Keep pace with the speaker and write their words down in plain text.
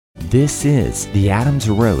This is the Adams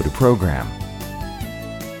Road program.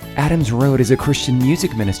 Adams Road is a Christian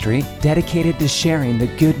music ministry dedicated to sharing the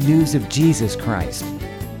good news of Jesus Christ.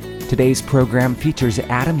 Today's program features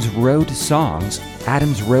Adams Road songs,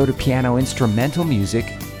 Adams Road piano instrumental music,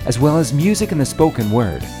 as well as music in the spoken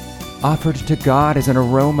word, offered to God as an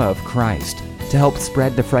aroma of Christ to help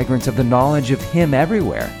spread the fragrance of the knowledge of Him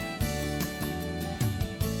everywhere.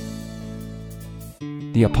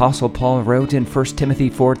 The Apostle Paul wrote in 1 Timothy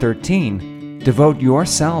 4:13, "Devote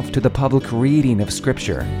yourself to the public reading of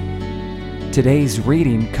Scripture." Today's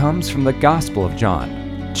reading comes from the Gospel of John,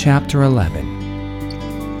 chapter 11.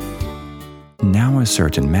 Now a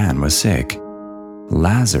certain man was sick,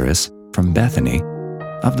 Lazarus from Bethany,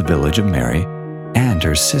 of the village of Mary, and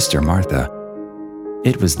her sister Martha.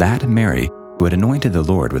 It was that Mary who had anointed the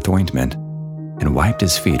Lord with ointment, and wiped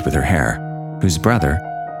his feet with her hair, whose brother,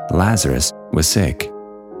 Lazarus, was sick.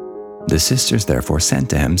 The sisters therefore sent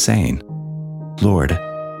to him, saying, "Lord,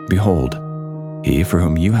 behold, he for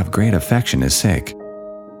whom you have great affection is sick."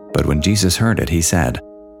 But when Jesus heard it, he said,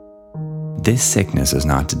 "This sickness is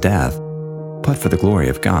not to death, but for the glory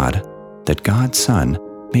of God, that God's Son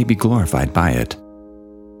may be glorified by it."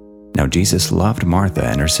 Now Jesus loved Martha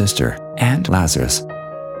and her sister, and Lazarus.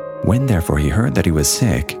 When therefore he heard that he was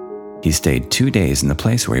sick, he stayed 2 days in the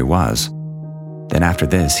place where he was. Then after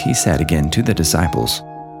this he said again to the disciples,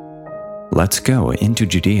 "Let's go into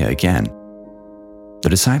Judea again." The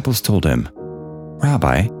disciples told him,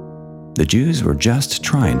 "Rabbi, the Jews were just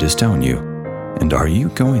trying to stone you, and are you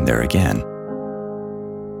going there again?"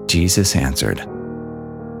 Jesus answered,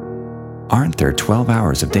 "Aren't there 12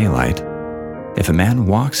 hours of daylight? If a man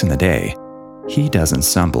walks in the day, he doesn't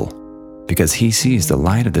stumble, because he sees the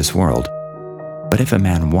light of this world. But if a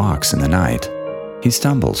man walks in the night, he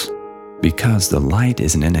stumbles, because the light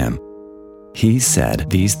isn't in him." He said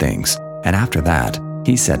these things, and after that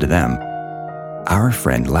he said to them, "Our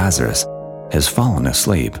friend Lazarus has fallen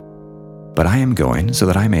asleep, but I am going so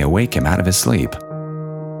that I may awake him out of his sleep."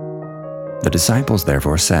 The disciples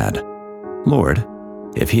therefore said, "Lord,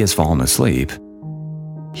 if he has fallen asleep,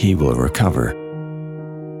 he will recover."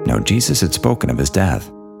 Now Jesus had spoken of his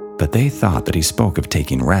death, but they thought that he spoke of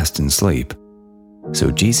taking rest and sleep.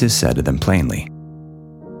 So Jesus said to them plainly,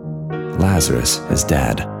 "Lazarus is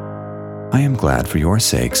dead. I am glad for your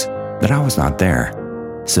sakes that I was not there,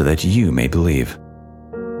 so that you may believe.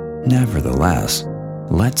 Nevertheless,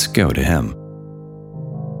 let's go to him."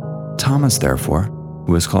 Thomas therefore,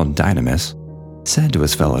 who was called Didymus, said to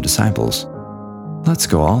his fellow disciples, "Let's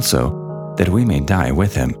go also, that we may die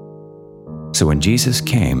with him." So when Jesus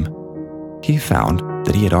came, he found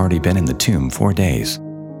that he had already been in the tomb 4 days.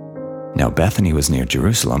 Now Bethany was near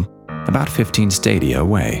Jerusalem, about 15 stadia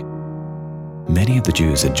away. Many of the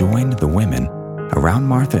Jews had joined the women around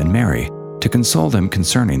Martha and Mary to console them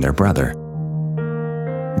concerning their brother.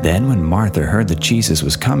 Then when Martha heard that Jesus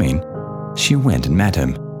was coming, she went and met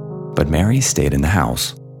him, but Mary stayed in the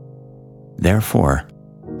house. Therefore,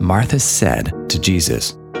 Martha said to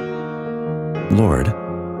Jesus, "Lord,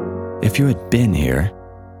 if you had been here,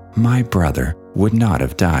 my brother would not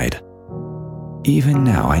have died. Even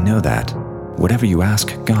now I know that, whatever you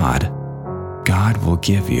ask God, God will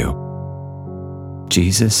give you."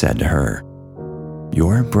 Jesus said to her,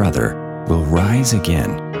 "Your brother will rise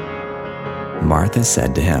again." Martha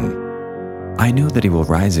said to him, "I know that he will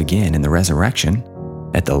rise again in the resurrection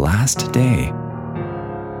at the last day."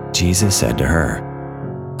 Jesus said to her,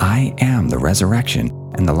 "I am the resurrection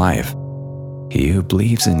and the life. He who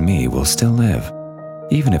believes in me will still live,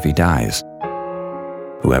 even if he dies.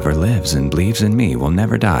 Whoever lives and believes in me will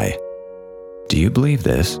never die. Do you believe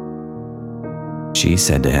this?" She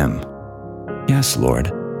said to him, "Yes, Lord.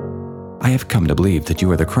 I have come to believe that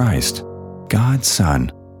you are the Christ, God's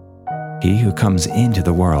Son, he who comes into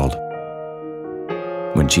the world."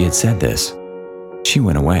 When she had said this, she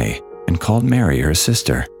went away and called Mary, her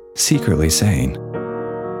sister, secretly saying,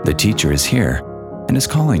 "The teacher is here and is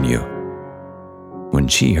calling you." When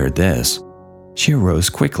she heard this, she arose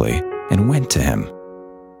quickly and went to him.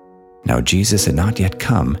 Now Jesus had not yet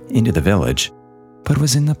come into the village, but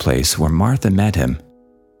was in the place where Martha met him.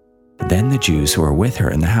 Then the Jews who were with her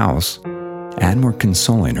in the house and were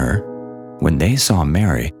consoling her, when they saw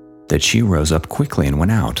Mary, that she rose up quickly and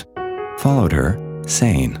went out, followed her,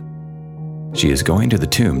 saying, "She is going to the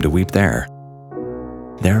tomb to weep there."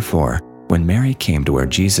 Therefore, when Mary came to where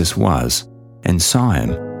Jesus was and saw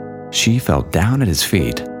him, she fell down at his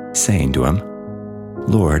feet, saying to him,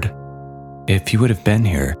 "Lord, if you would have been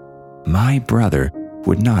here, my brother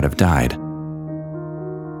would not have died."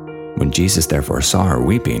 When Jesus therefore saw her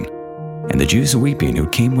weeping, and the Jews weeping who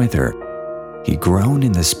came with her, he groaned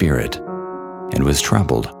in the spirit, and was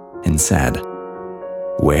troubled, and said,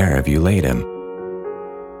 "Where have you laid him?"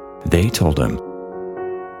 They told him,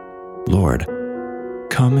 "Lord,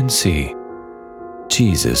 come and see."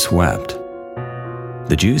 Jesus wept.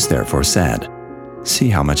 The Jews therefore said, "See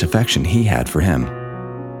how much affection he had for him."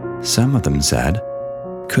 Some of them said,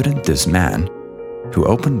 "Couldn't this man, who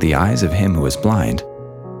opened the eyes of him who was blind,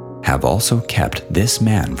 have also kept this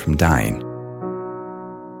man from dying?"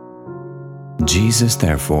 Jesus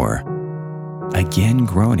therefore, again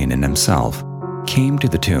groaning in himself, came to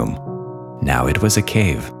the tomb. Now it was a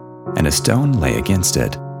cave, and a stone lay against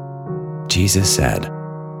it. Jesus said,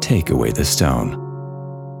 "Take away the stone."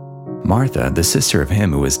 Martha, the sister of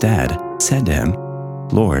him who was dead, said to him,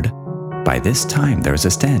 "Lord, by this time there is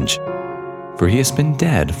a stench, for he has been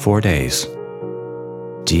dead 4 days."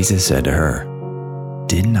 Jesus said to her,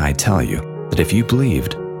 "Didn't I tell you that if you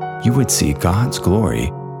believed, you would see God's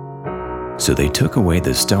glory?" So they took away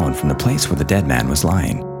the stone from the place where the dead man was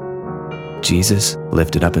lying. Jesus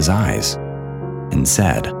lifted up his eyes and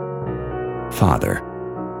said, "Father,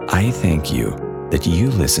 I thank you that you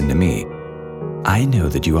listen to me. I know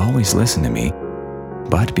that you always listen to me,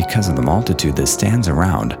 but because of the multitude that stands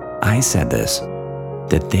around, I said this,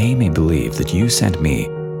 that they may believe that you sent me."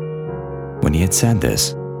 When he had said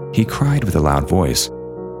this, he cried with a loud voice,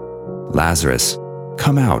 "Lazarus,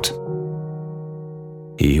 come out."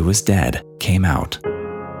 He who was dead came out,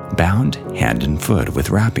 bound hand and foot with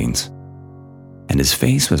wrappings, and his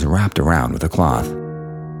face was wrapped around with a cloth.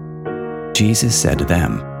 Jesus said to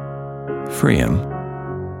them, "Free him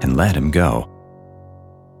and let him go."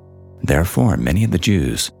 Therefore many of the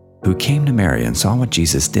Jews who came to Mary and saw what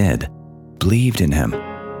Jesus did believed in him.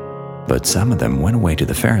 But some of them went away to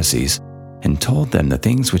the Pharisees and told them the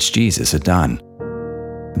things which Jesus had done.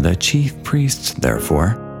 The chief priests,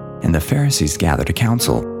 therefore, and the Pharisees gathered a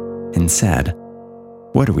council and said,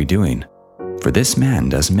 "What are we doing? For this man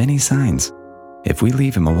does many signs. If we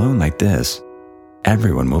leave him alone like this,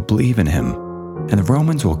 everyone will believe in him, and the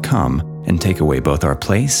Romans will come and take away both our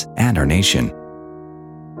place and our nation."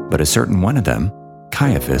 But a certain one of them,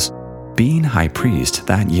 Caiaphas, being high priest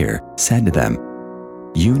that year, said to them,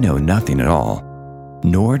 "You know nothing at all,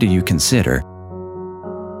 nor do you consider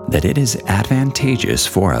that it is advantageous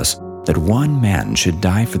for us that one man should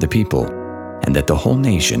die for the people, and that the whole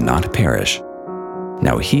nation not perish."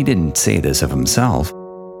 Now he didn't say this of himself,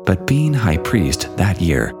 but being high priest that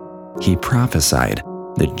year, he prophesied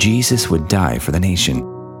that Jesus would die for the nation,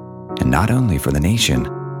 and not only for the nation,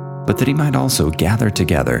 but that he might also gather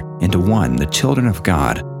together into one the children of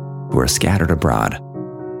God who are scattered abroad.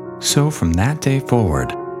 So from that day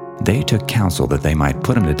forward, they took counsel that they might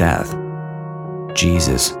put him to death.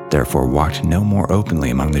 Jesus therefore walked no more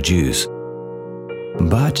openly among the Jews,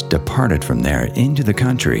 but departed from there into the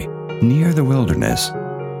country, near the wilderness,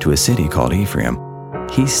 to a city called Ephraim.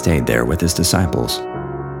 He stayed there with his disciples.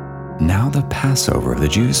 Now the Passover of the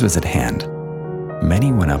Jews was at hand.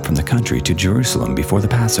 Many went up from the country to Jerusalem before the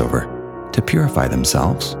Passover, to purify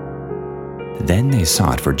themselves. Then they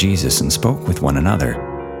sought for Jesus and spoke with one another,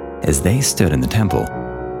 as they stood in the temple,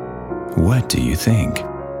 "What do you think?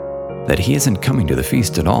 That he isn't coming to the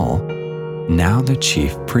feast at all?" Now the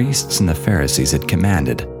chief priests and the Pharisees had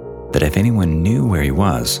commanded that if anyone knew where he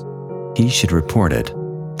was, he should report it,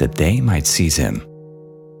 that they might seize him.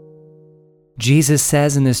 Jesus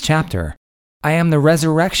says in this chapter, "I am the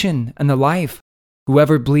resurrection and the life.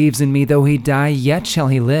 Whoever believes in me, though he die, yet shall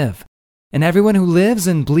he live. And everyone who lives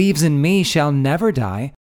and believes in me shall never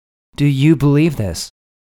die." Do you believe this?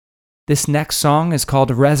 This next song is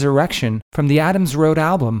called Resurrection from the Adams Road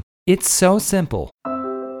album. It's so simple.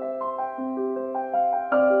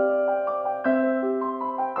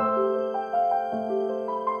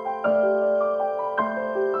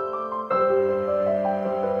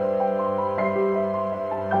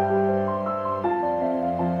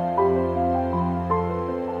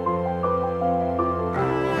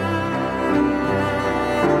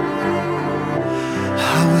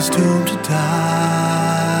 I was doomed to die,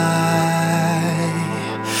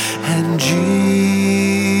 and Jesus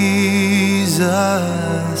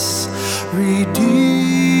redeemed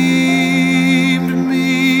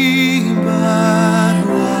me. But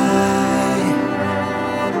why?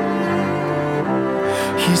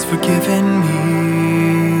 He's forgiven me.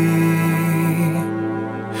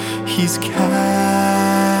 He's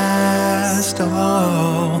cast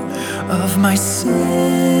all of my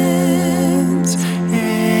sins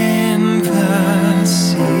in the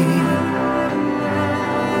sea.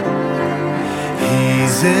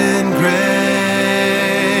 He's engraved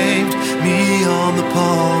me on the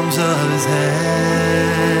palms of his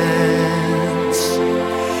hands.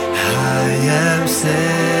 I am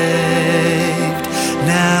saved,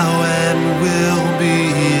 now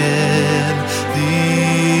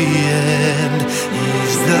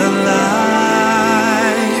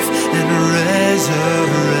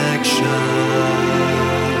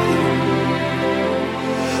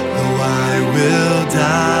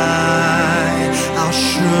die, I'll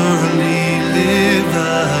surely live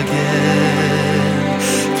again,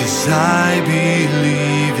 'cause I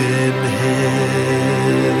believe in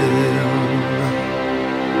Him.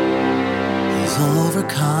 He's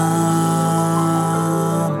overcome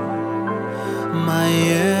my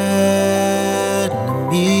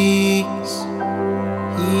enemies.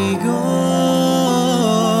 He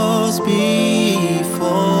goes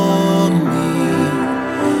before me.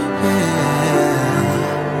 Yeah.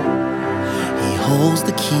 He holds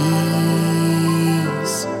the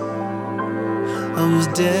keys of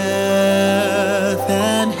death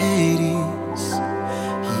and Hades.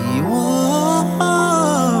 He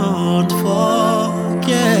won't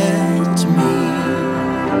forget me.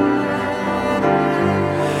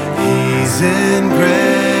 He's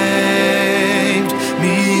engraved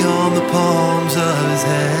me on the palms of His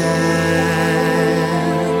hands.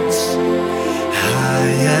 I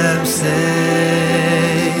am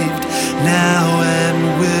saved now and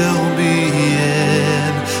will be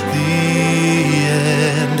in the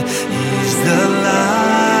end. He's the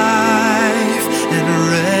life and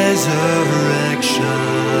resurrection.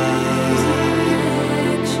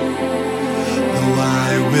 Though I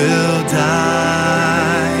will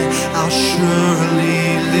die, I'll surely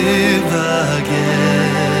live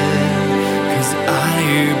again, 'cause I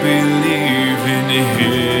believe in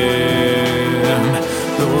Him.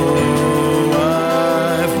 Though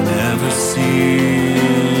I've never seen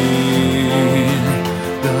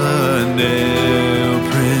the nail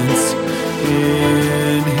prints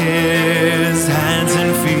in His hands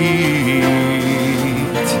and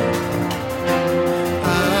feet,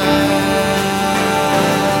 I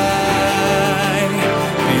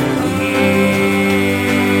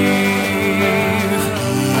believe.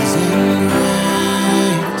 He's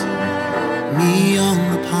engraved me on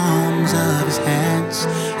the palms of His hands,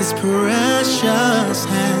 His precious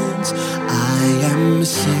hands. I am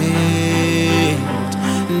saved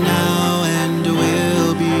now and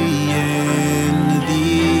will be in the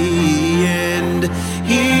end.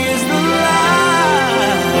 He is the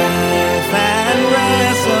life and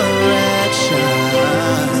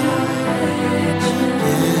resurrection.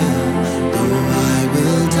 Yeah. Though I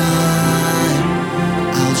will die,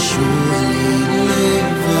 I'll surely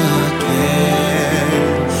live again,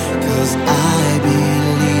 'cause I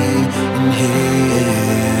believe in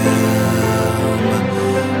Him.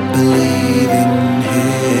 Believe in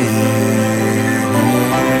Him.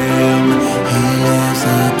 He lives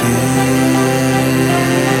again.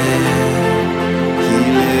 He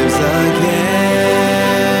lives again.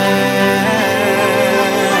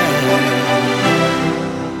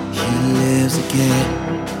 He lives again.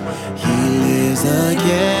 He lives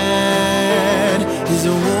again. His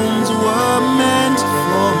wounds were meant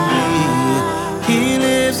for me. He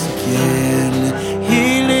lives again. He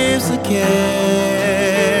lives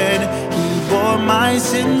again. He bore my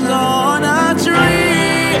sins on a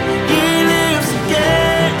tree. He lives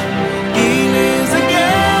again. He lives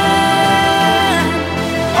again.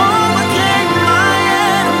 Overcame my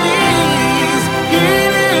enemies. He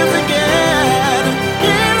lives again.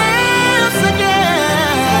 He lives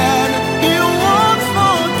again. He won't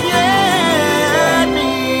forget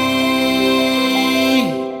me.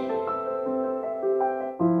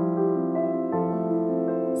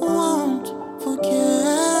 Won't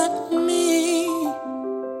forget me.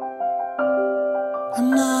 I'm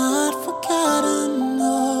not forgotten,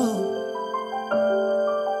 no.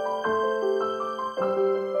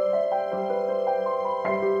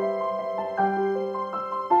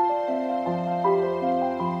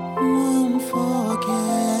 Won't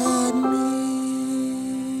forget me.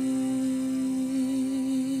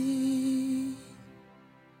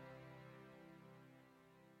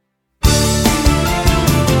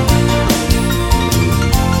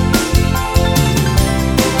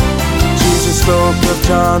 Jesus spoke of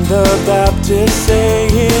John the Baptist,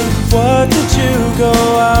 saying, "What did you go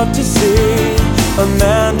out to see? A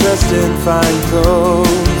man dressed in fine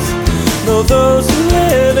clothes? No, those who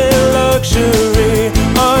live in luxury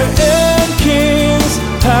are in kings'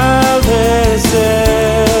 palaces."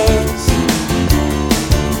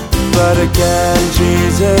 But again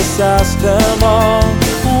Jesus asked them all,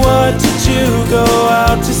 "What did you go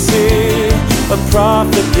out to see? A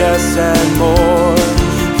prophet, yes, and more.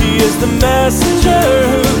 He is the messenger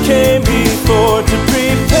who came before to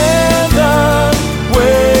prepare the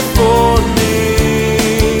way for me."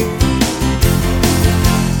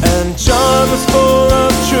 And John was full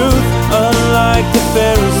of truth, unlike the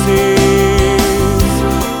Pharisees.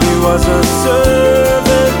 He was a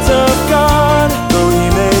servant of God, though he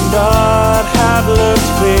may not have looked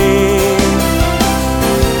clean.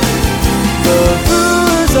 The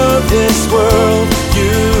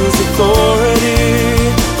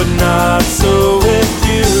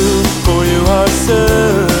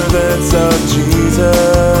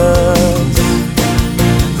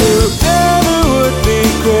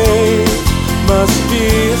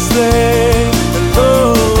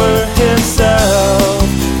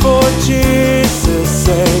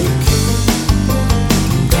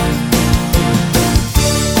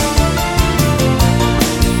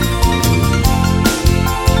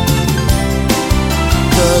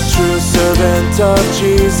servant of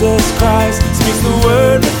Jesus Christ speaks the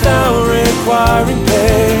word without requiring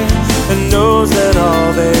pay, and knows that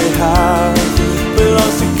all they have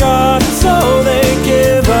belongs to God, so they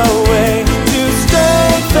give away to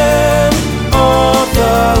strengthen all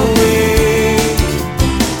the weak.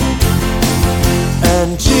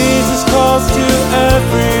 And Jesus calls to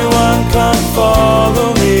everyone, come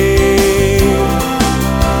follow me.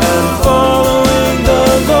 And following the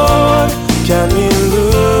Lord can mean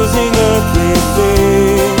losing earthly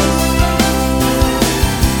things.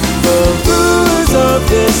 The rulers of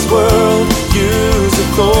this world use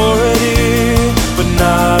authority, but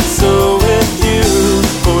not so with you,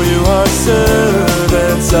 for you are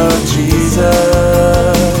servants of Jesus.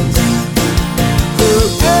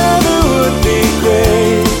 Whoever would be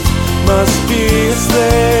great must be a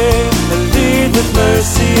slave, and lead with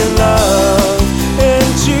mercy and love in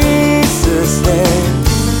Jesus' name.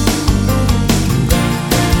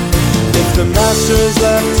 If the master is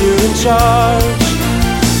left you in charge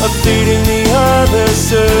of feeding the other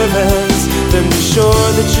servants, then be sure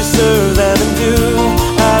that you serve them and do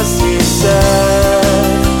as he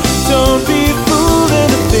said. Don't be fooled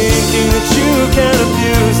into thinking that you can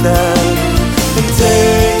abuse them and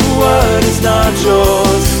take what is not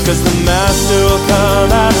yours, 'cause the master will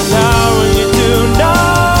come at an hour when you do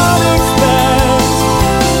not expect.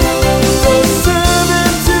 The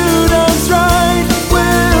servant who does right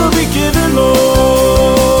will be given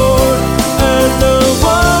more, and the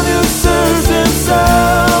one who serves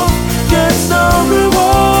himself gets no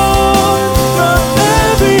reward. From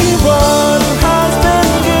everyone who has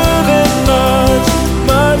been given much,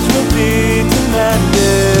 much will be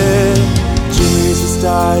demanded. Jesus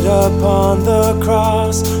died upon the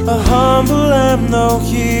cross, a humble lamb though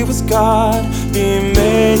he was God. He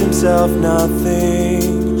made himself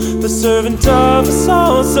nothing, the servant of us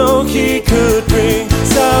all, so he could bring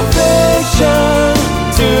salvation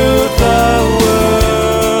to the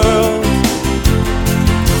world.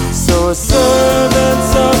 So as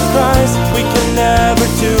servants of Christ, we can never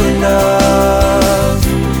do enough.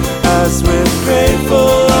 As with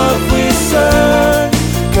grateful love we serve,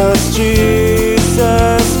 'cause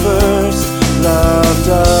Jesus first loved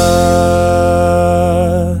us.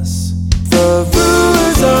 The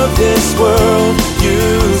rulers of this world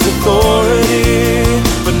use authority,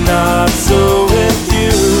 but not so with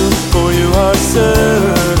you, for you are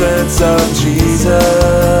servants of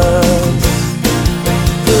Jesus.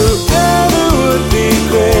 Whoever would be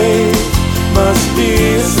great must be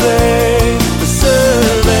a slave, the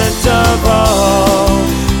servant of all,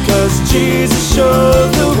 'cause Jesus showed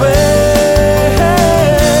the way.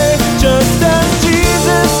 Just as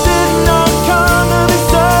Jesus did not come to be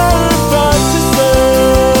served, but to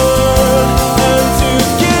serve, and to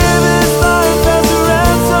give his life as a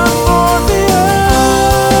ransom for the earth.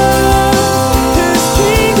 His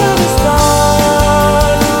kingdom is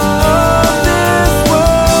not of this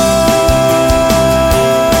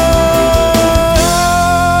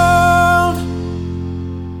world.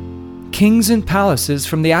 Kings and Palaces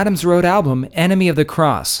from the Adams Road album Enemy of the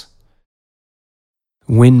Cross.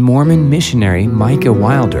 When Mormon missionary Micah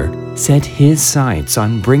Wilder set his sights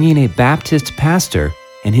on bringing a Baptist pastor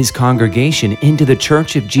and his congregation into the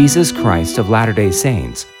Church of Jesus Christ of Latter-day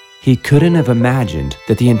Saints, he couldn't have imagined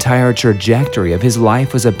that the entire trajectory of his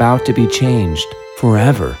life was about to be changed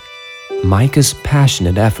forever. Micah's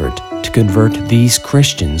passionate effort to convert these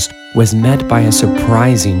Christians was met by a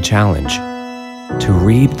surprising challenge: to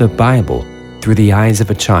read the Bible through the eyes of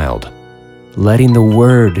a child, letting the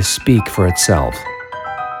Word speak for itself.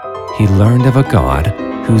 He learned of a God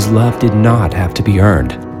whose love did not have to be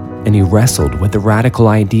earned, and he wrestled with the radical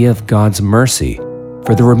idea of God's mercy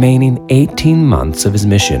for the remaining 18 months of his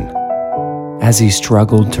mission. As he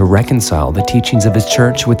struggled to reconcile the teachings of his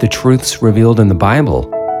church with the truths revealed in the Bible,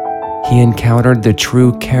 he encountered the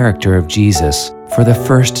true character of Jesus for the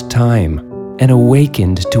first time and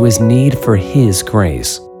awakened to his need for his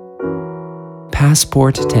grace.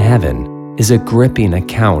 Passport to Heaven is a gripping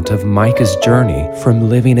account of Micah's journey from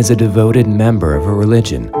living as a devoted member of a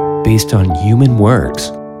religion based on human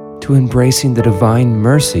works to embracing the divine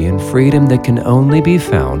mercy and freedom that can only be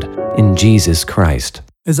found in Jesus Christ.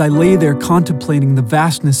 As I lay there contemplating the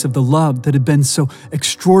vastness of the love that had been so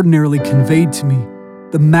extraordinarily conveyed to me,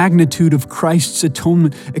 the magnitude of Christ's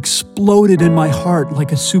atonement exploded in my heart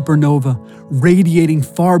like a supernova, radiating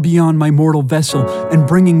far beyond my mortal vessel and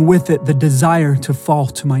bringing with it the desire to fall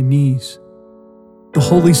to my knees. The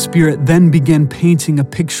Holy Spirit then began painting a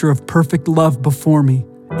picture of perfect love before me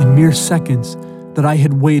in mere seconds that I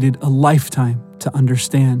had waited a lifetime to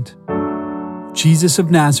understand. Jesus of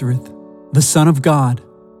Nazareth, the Son of God,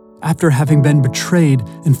 after having been betrayed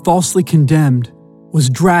and falsely condemned, was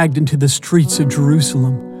dragged into the streets of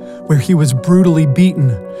Jerusalem, where he was brutally beaten,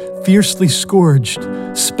 fiercely scourged,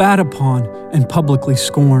 spat upon, and publicly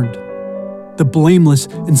scorned. The blameless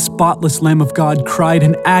and spotless Lamb of God cried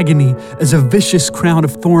in agony as a vicious crown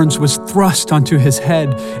of thorns was thrust onto his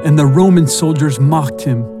head, and the Roman soldiers mocked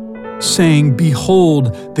him, saying,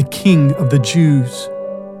 "Behold, the King of the Jews."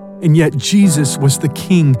 And yet Jesus was the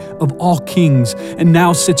King of all kings and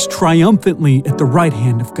now sits triumphantly at the right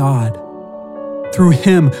hand of God. Through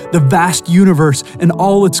him, the vast universe and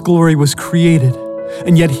all its glory was created,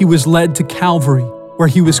 and yet he was led to Calvary, where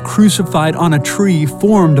he was crucified on a tree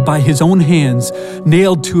formed by his own hands,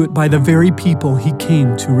 nailed to it by the very people he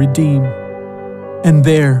came to redeem. And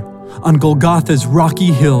there, on Golgotha's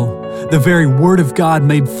rocky hill, the very Word of God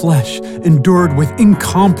made flesh endured with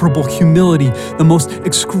incomparable humility the most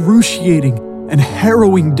excruciating and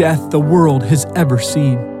harrowing death the world has ever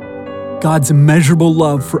seen. God's immeasurable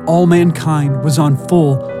love for all mankind was on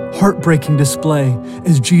full, heartbreaking display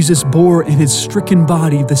as Jesus bore in his stricken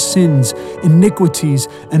body the sins, iniquities,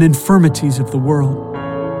 and infirmities of the world.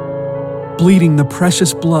 Bleeding the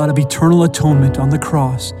precious blood of eternal atonement on the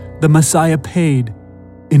cross, the Messiah paid,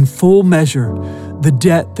 in full measure, the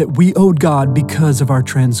debt that we owed God because of our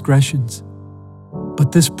transgressions.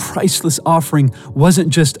 But this priceless offering wasn't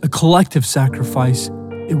just a collective sacrifice,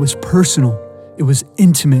 it was personal, it was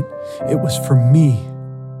intimate, it was for me.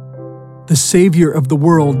 The Savior of the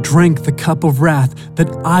world drank the cup of wrath that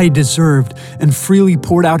I deserved and freely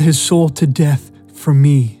poured out his soul to death for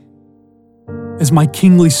me. As my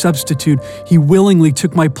kingly substitute, he willingly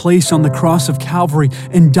took my place on the cross of Calvary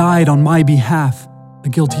and died on my behalf, a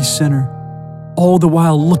guilty sinner, all the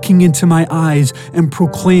while looking into my eyes and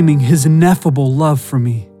proclaiming his ineffable love for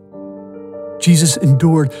me. Jesus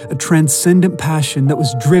endured a transcendent passion that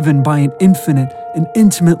was driven by an infinite and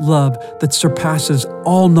intimate love that surpasses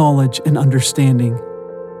all knowledge and understanding.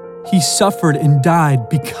 He suffered and died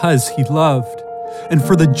because he loved, and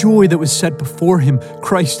for the joy that was set before him,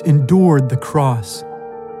 Christ endured the cross.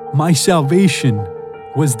 My salvation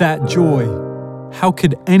was that joy. How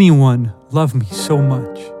could anyone love me so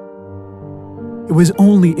much? It was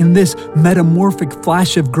only in this metamorphic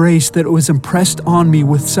flash of grace that it was impressed on me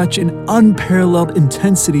with such an unparalleled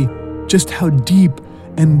intensity just how deep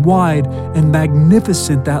and wide and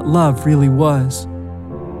magnificent that love really was.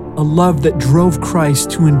 A love that drove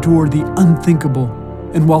Christ to endure the unthinkable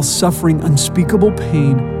and while suffering unspeakable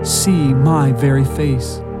pain, see my very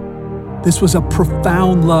face. This was a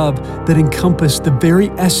profound love that encompassed the very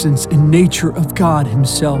essence and nature of God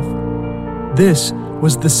himself. This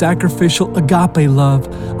was the sacrificial agape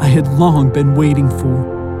love I had long been waiting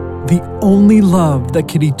for, the only love that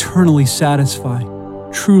could eternally satisfy.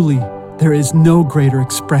 Truly, there is no greater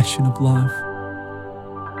expression of love.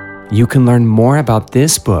 You can learn more about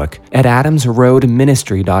this book at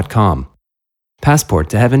adamsroadministry.com. Passport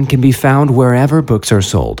to Heaven can be found wherever books are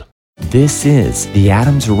sold. This is the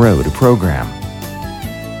Adams Road program.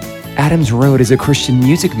 Adams Road is a Christian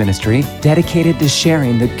music ministry dedicated to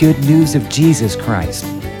sharing the good news of Jesus Christ.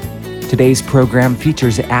 Today's program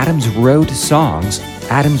features Adams Road songs,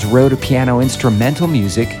 Adams Road piano instrumental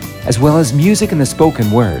music, as well as music in the spoken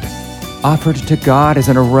word, offered to God as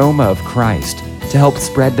an aroma of Christ to help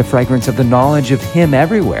spread the fragrance of the knowledge of Him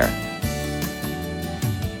everywhere.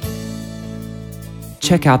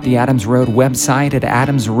 Check out the Adams Road website at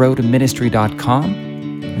adamsroadministry.com.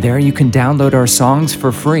 There you can download our songs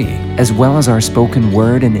for free, as well as our spoken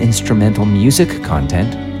word and instrumental music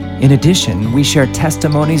content. In addition, we share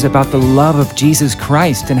testimonies about the love of Jesus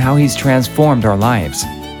Christ and how He's transformed our lives.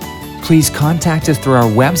 Please contact us through our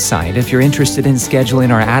website if you're interested in scheduling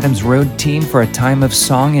our Adams Road team for a time of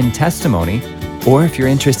song and testimony, or if you're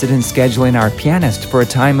interested in scheduling our pianist for a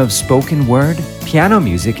time of spoken word, piano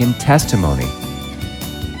music, and testimony.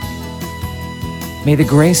 May the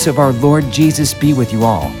grace of our Lord Jesus be with you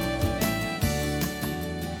all.